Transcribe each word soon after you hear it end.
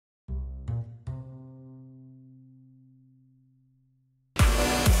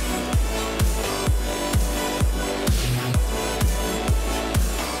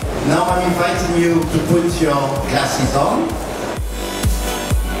I'm inviting you to put your glasses on.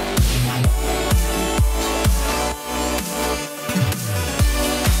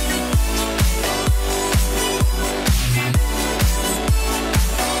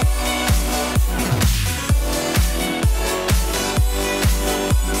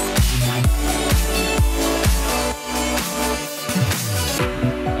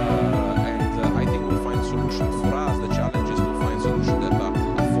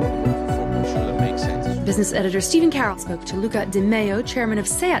 Business editor Stephen Carroll spoke to Luca Di Maio, chairman of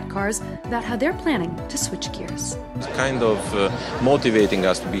Sept Cars, about how they're planning to switch gears. It's kind of motivating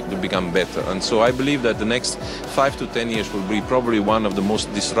us to become better, and so I believe that the next 5 to 10 years will be probably one of the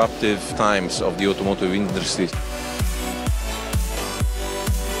most disruptive times of the automotive industry.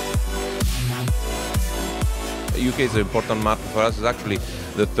 UK is an important market for us. It's actually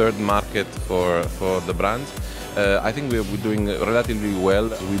the third market for the brand. I think we're doing relatively well.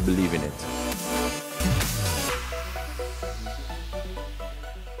 We believe in it.